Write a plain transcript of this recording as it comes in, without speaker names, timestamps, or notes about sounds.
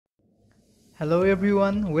Hello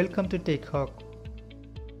everyone, welcome to TechHawk.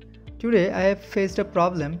 Today I have faced a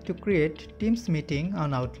problem to create Teams meeting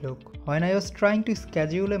on Outlook. When I was trying to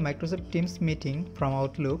schedule a Microsoft Teams meeting from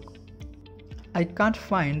Outlook, I can't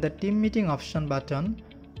find the Team Meeting option button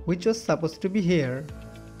which was supposed to be here.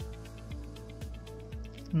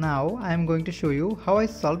 Now I am going to show you how I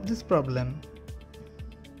solved this problem.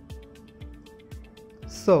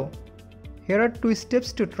 So, here are two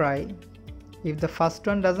steps to try. If the first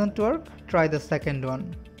one doesn't work, try the second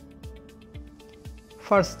one.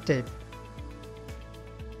 First step.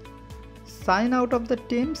 Sign out of the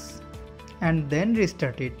Teams and then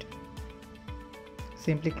restart it.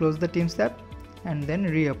 Simply close the Teams app and then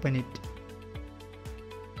reopen it.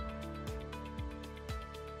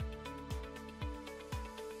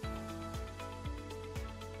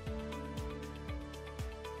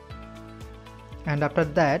 And after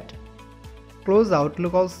that, close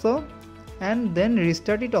Outlook also and then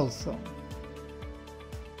restart it also.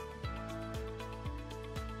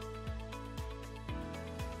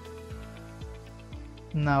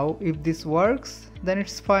 Now if this works, then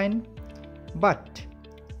it's fine, but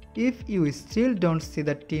if you still don't see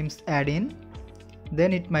the Teams add-in,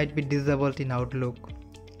 then it might be disabled in Outlook.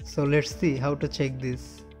 So let's see how to check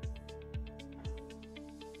this.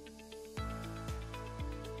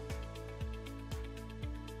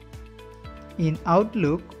 In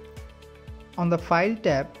Outlook, on the File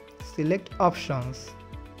tab, select Options.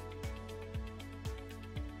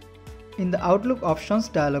 In the Outlook Options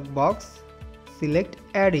dialog box, select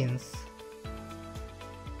Add-ins.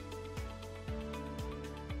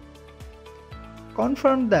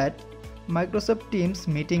 Confirm that Microsoft Teams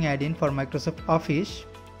Meeting add-in for Microsoft Office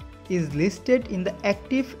is listed in the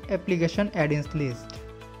active application add-ins list.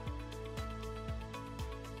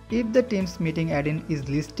 If the Teams Meeting add-in is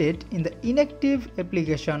listed in the inactive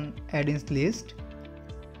application add-ins list,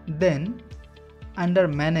 then under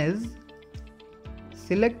Manage,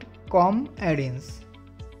 select COM add-ins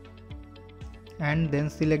and then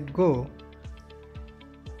select Go.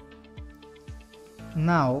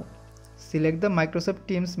 Now select the Microsoft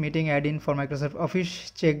Teams Meeting add-in for Microsoft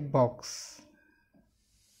Office checkbox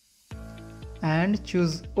and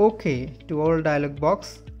choose OK to all dialog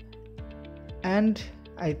box, and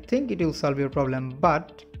I think it will solve your problem.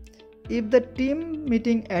 But if the Team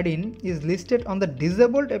Meeting add-in is listed on the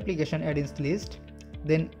disabled application add-ins list,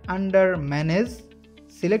 then under Manage,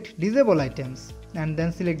 select Disable Items and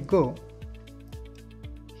then select Go.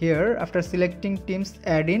 Here, after selecting Teams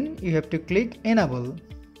add-in, you have to click Enable.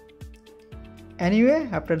 Anyway,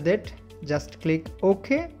 after that, just click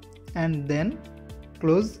OK and then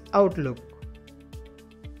close Outlook.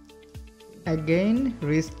 Again,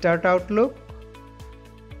 restart Outlook.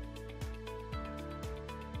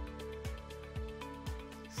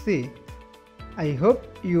 See, I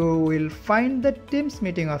hope you will find the Teams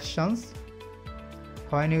meeting options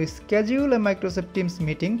when you schedule a Microsoft Teams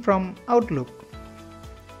meeting from Outlook,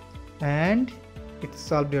 and it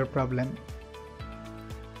solved your problem.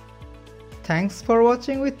 Thanks for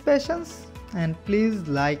watching with patience, and please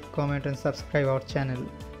like, comment and subscribe our channel.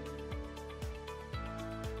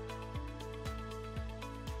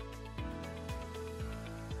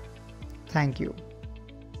 Thank you.